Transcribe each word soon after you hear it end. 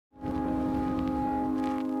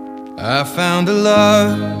I found a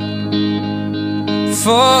love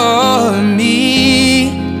for me.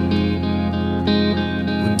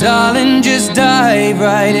 Well, darling, just dive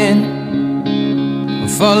right in and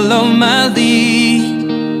follow my lead.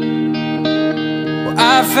 Well,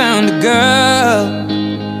 I found a girl,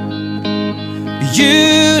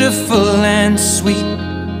 beautiful and sweet.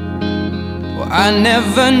 Well, I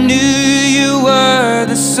never knew you were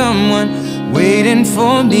the someone waiting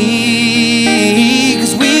for me.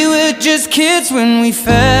 'Cause we were just kids when we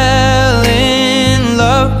fell in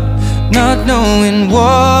love, not knowing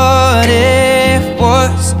what it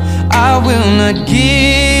was. I will not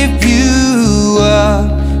give you up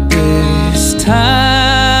this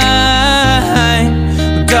time.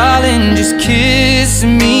 But darling, just kiss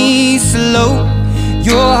me slow.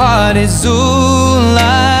 Your heart is all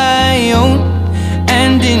I own,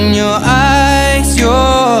 and in your eyes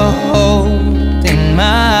you're holding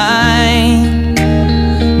mine.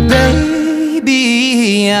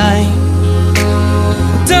 Baby, I'm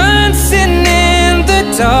dancing in the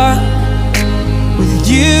dark with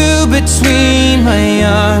you between my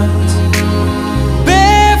arms,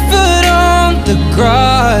 barefoot on the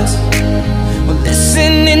grass. We're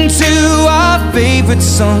listening to our favorite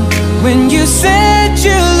song. When you said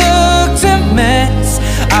you looked a mess,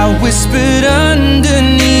 I whispered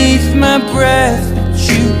underneath my breath, but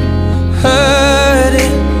you heard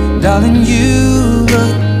it. Darling, you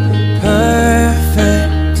look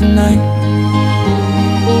perfect tonight.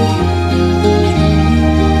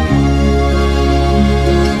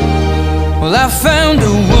 Well, I found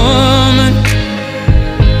a woman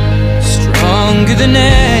stronger than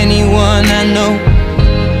anyone I know.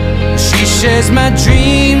 She shares my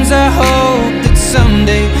dreams. I hope that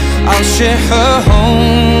someday I'll share her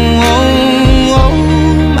home.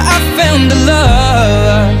 I found a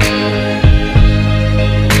love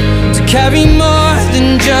to carry more than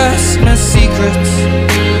just my secrets,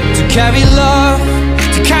 to carry love,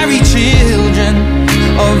 to carry children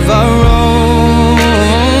of our own.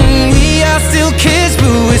 We are still kids,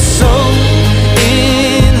 but we're so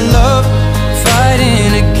in love,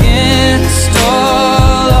 fighting against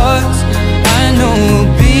all odds. I know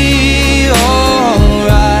we'll be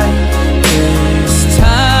alright this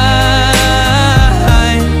time.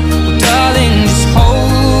 Well, darling, just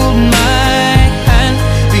hold my hand,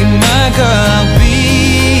 be my girl, I'll be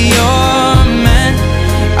your man.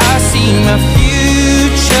 I see my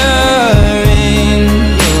future in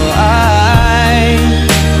your eyes.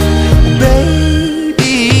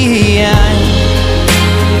 Baby, I'm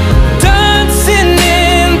dancing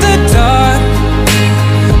in the dark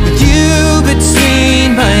with you between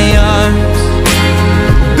my arms,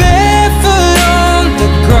 barefoot on the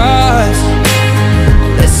grass,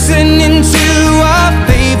 listening to our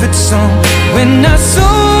favorite song. When I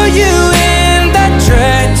saw you in that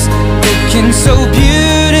dress, looking so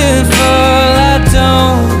beautiful, I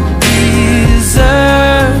don't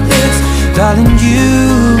deserve this. Darling, you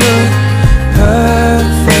look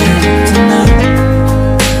perfect tonight.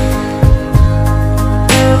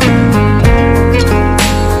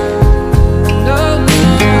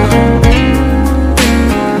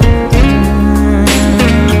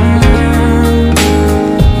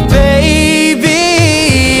 Baby,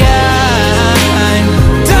 I'm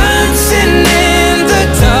dancing in the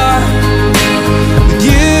dark with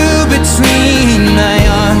you between my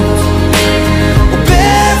arms,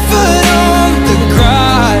 barefoot on the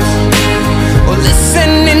grass, or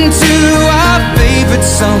listening to our favorite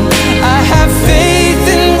song. I have faith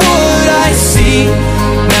in what I see.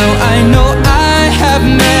 Now I know I have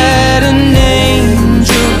met an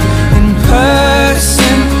angel in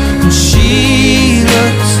person, and she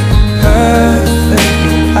looks perfect.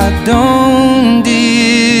 I don't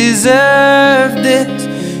deserve this.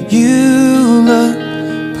 You look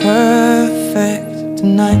perfect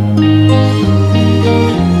tonight.